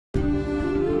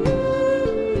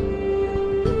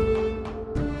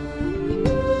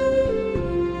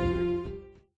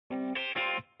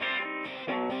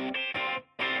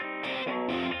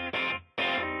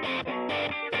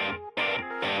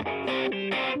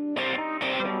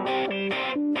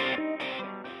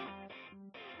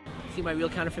See my real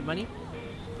counterfeit money?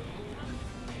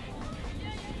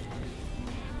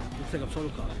 Looks like a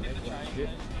photocopy, right? Watch it.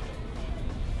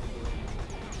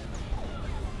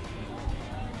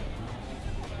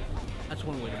 That's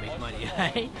one way to make money,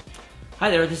 right? Hi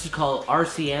there, this is called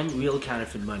RCM, Real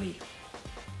Counterfeit Money.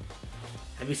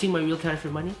 Have you seen my real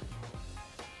counterfeit money?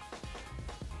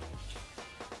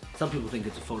 Some people think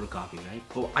it's a photocopy, right?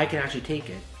 But I can actually take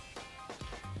it,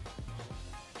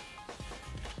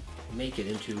 make it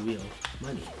into real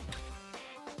money.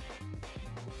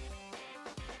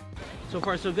 So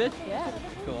far so good? Yeah.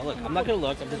 Cool, look, I'm not gonna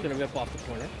look, I'm just gonna rip off the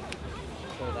corner.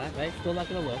 Hold that, right? Still not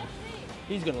gonna look.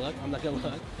 He's gonna look, I'm not gonna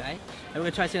look, okay? And we're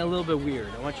gonna try something a little bit weird.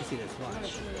 I want you to see this,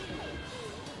 watch.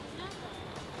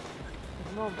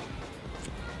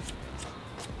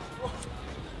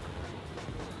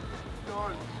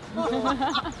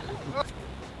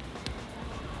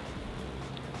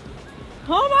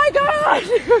 Oh my gosh!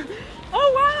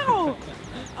 Oh wow!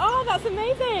 Oh, that's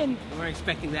amazing! You weren't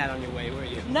expecting that on your way, were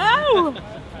you? No!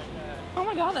 Oh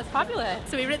my god, that's fabulous.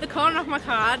 So we ripped the corner off my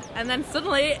card and then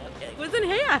suddenly it was in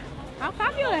here. How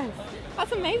fabulous!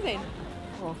 That's amazing.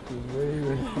 Oh,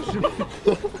 amazing.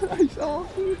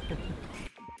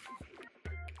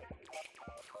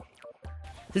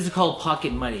 This is called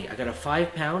pocket money. I got a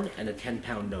 £5 and a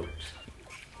 £10 note.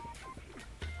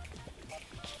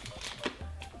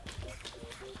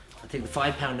 I'll take the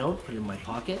 £5 note, put it in my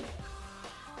pocket.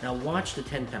 Now watch the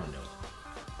 £10 note.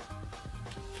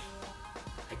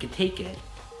 I can take it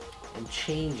and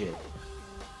change it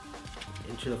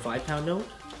into the £5 note.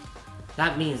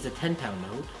 That means the £10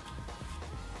 note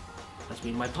must be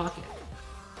in my pocket.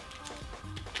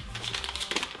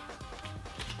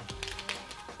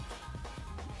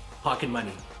 Pocket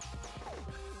money.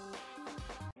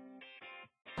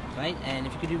 Right, and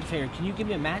if you could do me a favor, can you give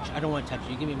me a match? I don't want to touch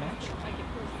it. You give me a match?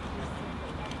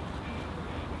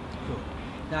 Cool.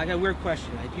 Now I got a weird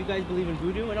question. Do you guys believe in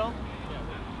voodoo at all?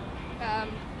 I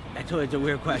told you it's a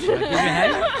weird question. Give me your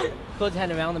head. Close the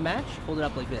hand around the match. Hold it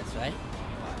up like this, right?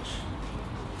 Watch.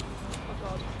 Oh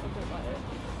god, I don't like it.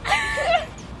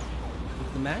 Look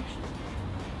at the match.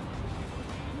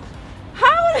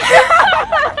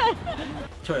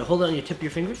 Sorry, hold it on your tip of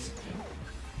your fingers.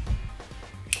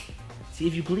 See,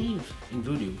 if you believe in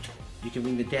voodoo, you can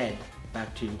bring the dead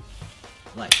back to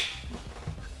life.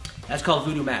 That's called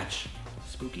voodoo match.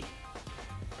 Spooky.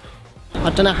 I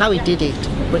don't know how he did it,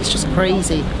 but it's just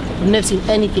crazy. I've never seen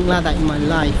anything like that in my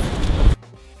life.